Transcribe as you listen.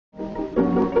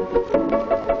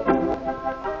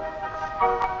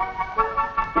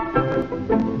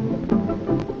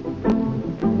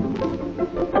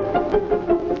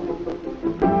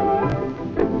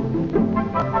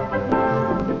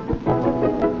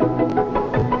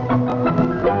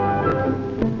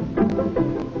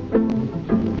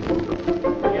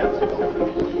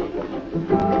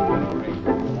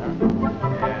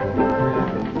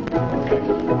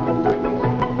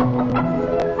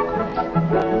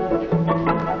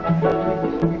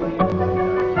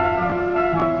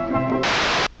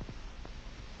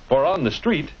on the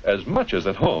street, as much as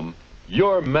at home,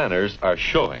 your manners are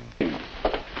showing.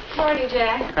 Morning,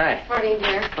 Jack. Hi. Morning,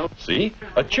 dear. See?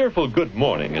 A cheerful good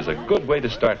morning is a good way to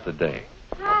start the day.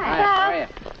 Hi. How are you?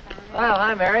 Well,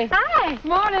 hi, Mary. Hi.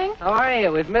 Morning. How are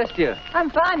you? We've missed you. I'm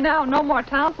fine now. No more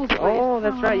tonsils, please. Oh,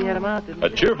 that's right. You had them out, didn't you?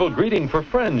 A cheerful greeting for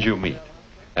friends you meet.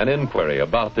 An inquiry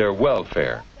about their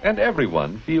welfare. And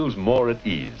everyone feels more at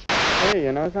ease. Hey,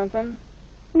 you know something?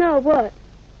 No, what?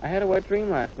 I had a wet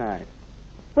dream last night.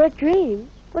 Wet dreams?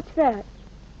 What's that?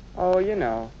 Oh, you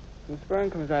know. Some sperm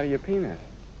comes out of your penis.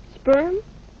 Sperm?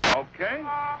 Okay.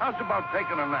 How's about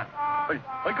taking a nap? Hey,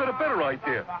 I got a better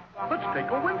idea. Let's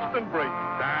take a Winston break.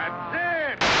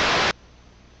 That's it.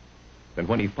 But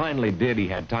when he finally did, he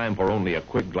had time for only a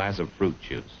quick glass of fruit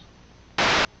juice.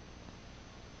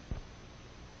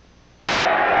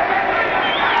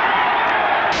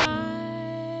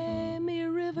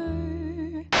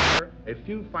 A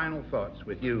few final thoughts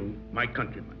with you, my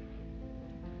countrymen.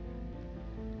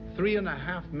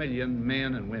 3.5 million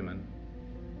men and women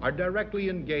are directly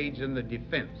engaged in the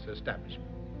defense establishment.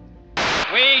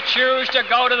 We choose to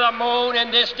go to the moon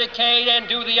in this decade and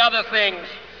do the other things,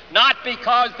 not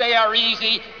because they are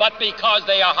easy, but because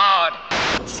they are hard.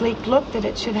 Sleek look that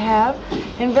it should have,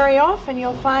 and very often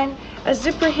you'll find a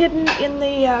zipper hidden in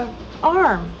the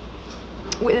arm.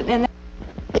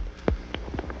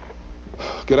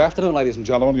 Good afternoon, ladies and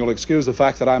gentlemen. You'll excuse the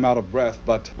fact that I'm out of breath,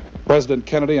 but President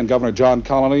Kennedy and Governor John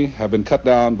Connally have been cut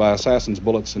down by assassins'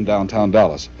 bullets in downtown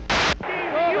Dallas. You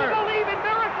believe in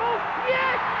miracles?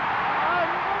 Yes!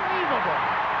 Unbelievable.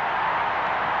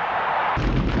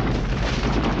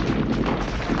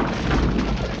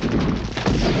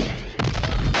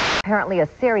 Apparently a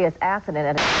serious accident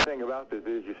and The thing about this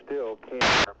is you still can't.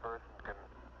 A person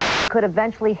could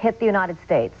eventually hit the United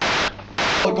States.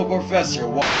 Local professor,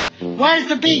 where's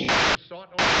the beef?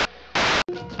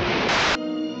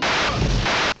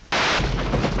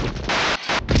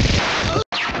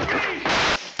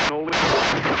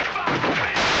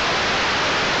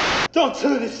 Don't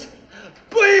do this!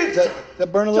 Please!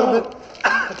 That burn a little bit?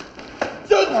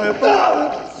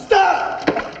 Stop!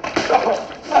 Stop!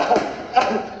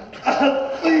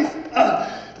 Please!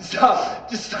 Stop!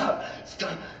 Just stop!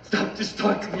 Stop! Stop! Just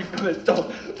talk to me for a minute.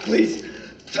 Don't! Please!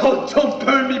 Don't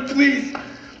burn me, please!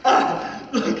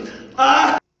 Look!